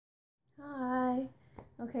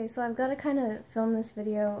Okay, so I've got to kind of film this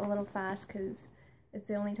video a little fast because it's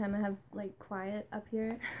the only time I have like quiet up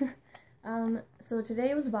here. So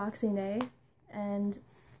today was Boxing Day and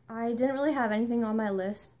I didn't really have anything on my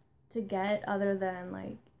list to get other than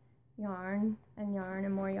like yarn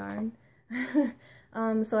and more yarn.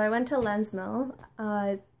 So I went to Lens Mill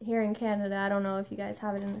here in Canada. I don't know if you guys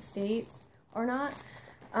have it in the States or not,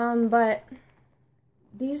 but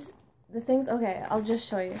the things, okay, I'll just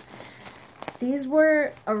show you. These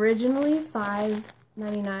were originally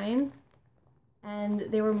 $5.99 and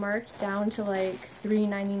they were marked down to like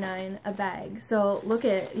 $3.99 a bag. So look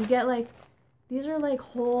at, you get like, these are like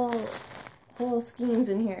whole skeins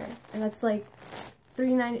in here, and that's like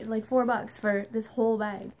 $3.90, like $4 for this whole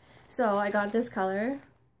bag. So I got this color.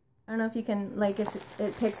 I don't know if you can, like, if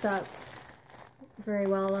it picks up very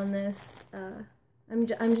well on this. I'm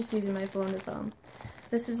just using my phone to film.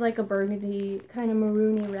 This is like a burgundy, kind of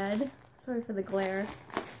maroony red. Sorry for the glare.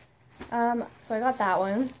 So I got that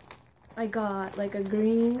one. I got like a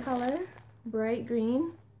green color, bright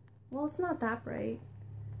green. Well, it's not that bright.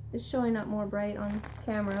 It's showing up more bright on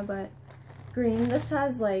camera, but green. This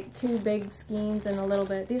has like 2 big skeins and a little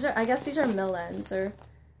bit. These are, I guess these are mill ends. They're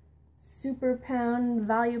super pound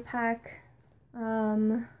value pack.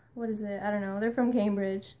 What is it? I don't know. They're from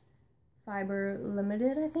Cambridge. Fiber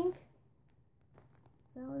Limited, I think.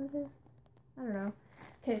 Is that what it is? I don't know.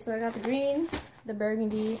 Okay, so I got the green, the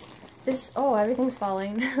burgundy, this, oh, everything's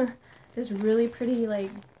falling. This really pretty,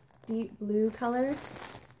 like, deep blue color.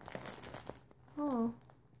 Oh,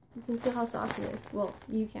 you can feel how soft it is. Well,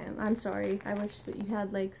 you can. I'm sorry. I wish that you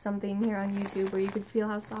had, like, something here on YouTube where you could feel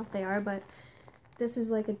how soft they are, but this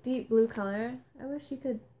is, like, a deep blue color. I wish you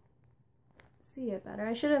could see it better.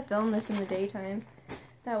 I should have filmed this in the daytime.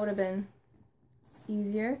 That would have been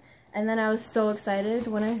easier. And then I was so excited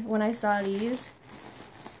when I saw these.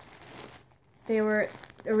 They were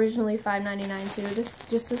originally $5.99 too.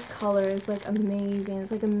 This color is like amazing.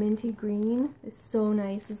 It's like a minty green. It's so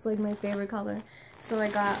nice. It's like my favorite color. So I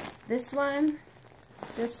got this one,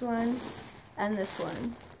 and this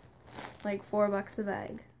one. Like $4 a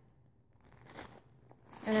bag.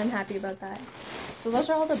 And I'm happy about that. So those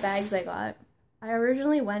are all the bags I got. I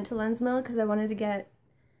originally went to Lens Mill because I wanted to get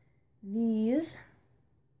these.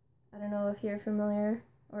 I don't know if you're familiar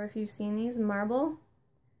or if you've seen these. Marble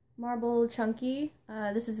chunky.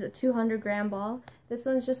 This is a 200-gram ball. This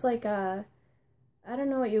one's just like a, I don't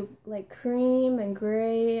know what you, like cream and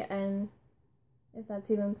gray, and if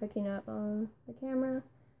that's even picking up on the camera.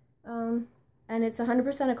 And it's 100%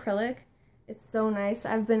 acrylic. It's so nice.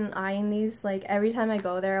 I've been eyeing these, like every time I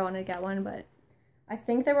go there I want to get one, but I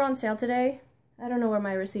think they were on sale today. I don't know where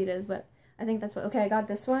my receipt is, but I think that's what, okay, I got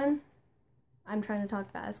this one. I'm trying to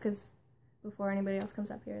talk fast because before anybody else comes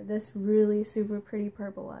up here. This really super pretty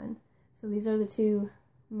purple one. So these are the 2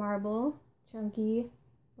 marble chunky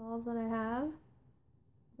balls that I have,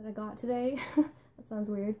 that I got today. That sounds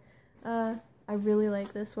weird. I really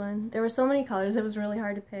like this one. There were so many colors, it was really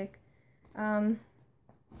hard to pick. But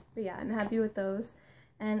yeah, I'm happy with those.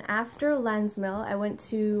 And after Lens Mill, I went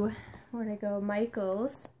to, where'd I go?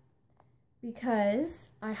 Michael's, because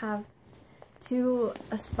I have 2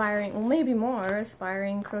 aspiring, well maybe more,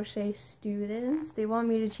 aspiring crochet students. They want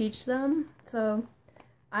me to teach them, so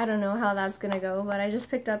I don't know how that's gonna go, but I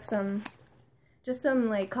just picked up some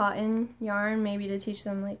like cotton yarn, maybe to teach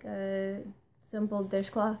them like a simple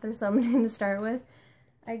dishcloth or something to start with.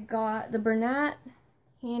 I got the Bernat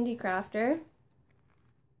Handicrafter,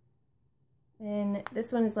 and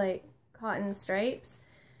this one is like cotton stripes,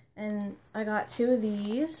 and I got 2 of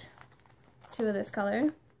these, 2 of this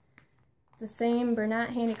color. The same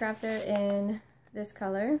Bernat Handicrafter in this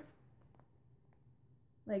color,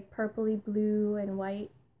 like purpley blue and white,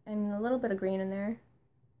 and a little bit of green in there.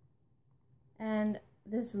 And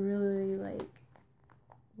this really like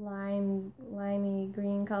limey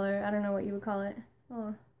green color. I don't know what you would call it.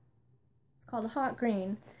 Oh, it's called a hot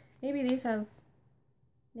green. Maybe these have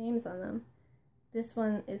names on them. This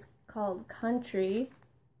one is called Country,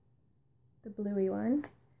 the bluey one.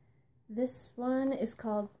 This one is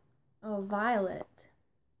called, oh, Violet.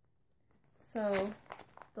 So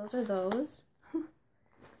those are those.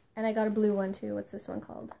 And I got a blue one too. What's this one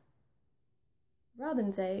called?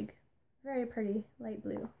 Robin's Egg. Very pretty, light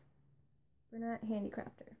blue. Bernat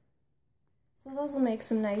Handicrafter. So those will make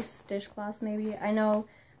some nice dishcloths maybe. I know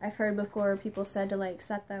I've heard before people said to like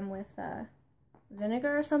set them with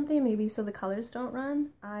vinegar or something, maybe so the colors don't run.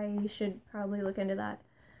 I should probably look into that.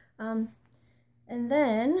 And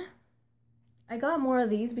then I got more of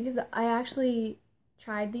these because I actually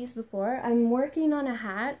tried these before. I'm working on a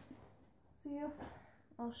hat. See if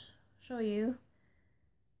I'll show you.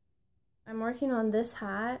 I'm working on this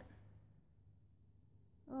hat.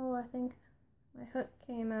 Oh, I think my hook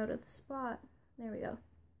came out of the spot. There we go.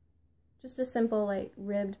 Just a simple, like,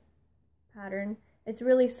 ribbed pattern. It's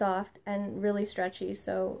really soft and really stretchy,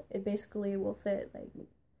 so it basically will fit, like,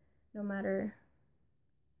 no matter,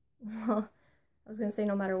 well, I was gonna say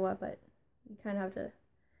no matter what, but you kind of have to,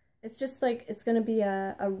 it's just like, it's gonna be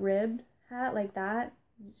a ribbed hat like that.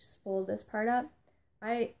 You just fold this part up.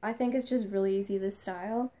 I think it's just really easy, this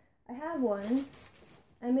style. I have one.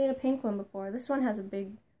 I made a pink one before. This one has a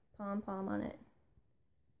big pom-pom on it.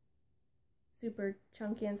 Super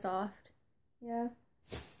chunky and soft. Yeah.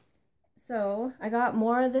 So, I got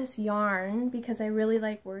more of this yarn because I really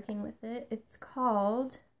like working with it. It's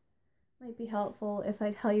called, might be helpful if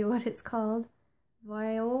I tell you what it's called.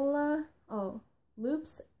 Viola. Oh,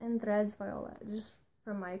 Loops and Threads Viola. It's just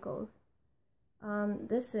from Michaels.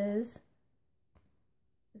 This is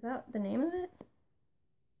that the name of it?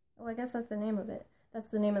 Oh, I guess that's the name of it. That's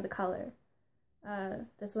the name of the color.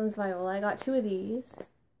 This one's Viola. I got 2 of these.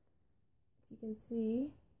 You can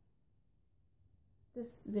see.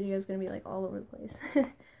 This video is going to be like all over the place.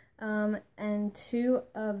 And 2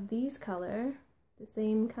 of these color. The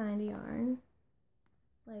same kind of yarn.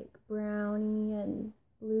 Like brownie and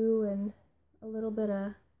blue and a little bit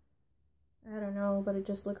of, I don't know, but it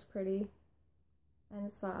just looks pretty. And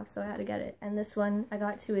it's soft, so I had to get it. And this one, I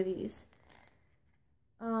got 2 of these.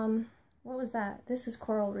 What was that? This is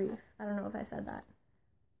Coral Reef. I don't know if I said that.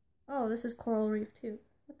 Oh, this is Coral Reef too.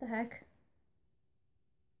 What the heck?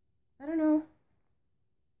 I don't know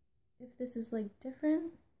if this is like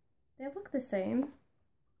different. They look the same.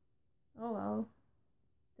 Oh well.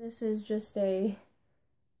 This is just a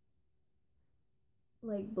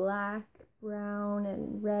like black, brown,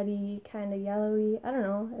 and reddy, kind of yellowy. I don't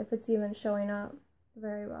know if it's even showing up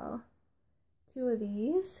very well. 2 of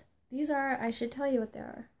these. These are, I should tell you what they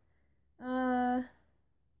are.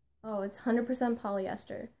 Oh, it's 100%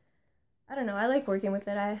 polyester. I don't know, I like working with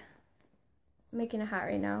it. I'm making a hat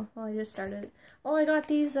right now. Well, I just started. Oh, I got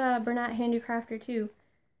these Bernat Handicrafter too.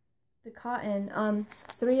 The cotton.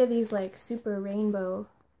 3 of these like super rainbow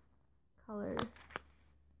colors. It's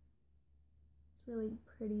really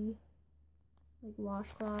pretty. Like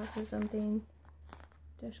washcloths or something.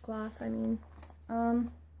 Dishcloths, I mean.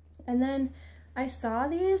 And then I saw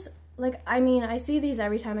these, like, I mean, I see these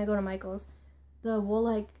every time I go to Michael's. The wool,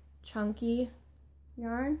 like, chunky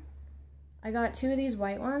yarn. I got 2 of these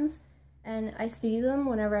white ones, and I see them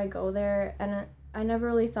whenever I go there, and I never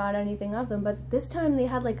really thought anything of them, but this time they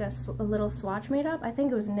had, like, a little swatch made up. I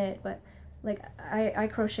think it was knit, but, like, I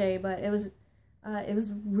crochet, but it was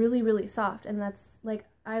really, really soft, and that's, like,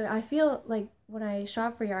 I feel, like, when I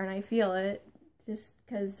shop for yarn, I feel it, just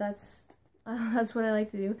because that's what I like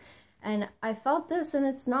to do. And I felt this, and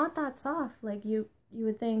it's not that soft like you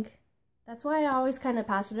would think. That's why I always kind of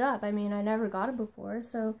pass it up. I mean, I never got it before,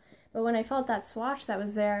 so, but when I felt that swatch that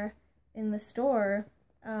was there in the store,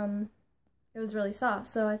 it was really soft,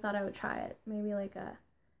 so I thought I would try it. Maybe like a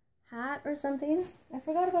hat or something. I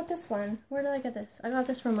forgot about this one. Where did I get this? I got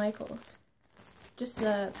this from Michael's. Just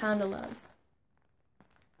the Pound of Love.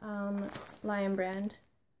 Lion brand.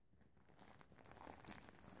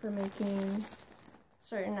 For making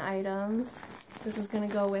certain items. This is gonna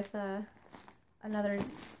go with another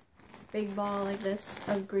big ball like this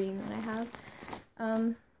of green that I have.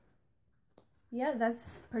 Yeah,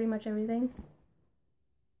 that's pretty much everything.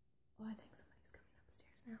 Oh, I think somebody's coming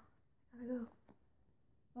upstairs now. I gotta go.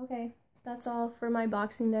 Okay, that's all for my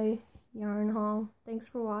Boxing Day yarn haul. Thanks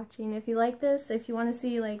for watching. If you like this, if you want to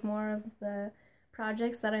see like more of the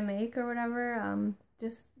projects that I make or whatever,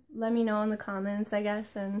 just let me know in the comments, I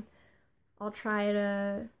guess, and I'll try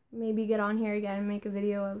to maybe get on here again and make a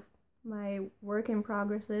video of my work in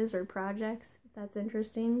progresses or projects, if that's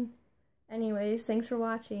interesting. Anyways, thanks for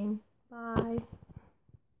watching. Bye.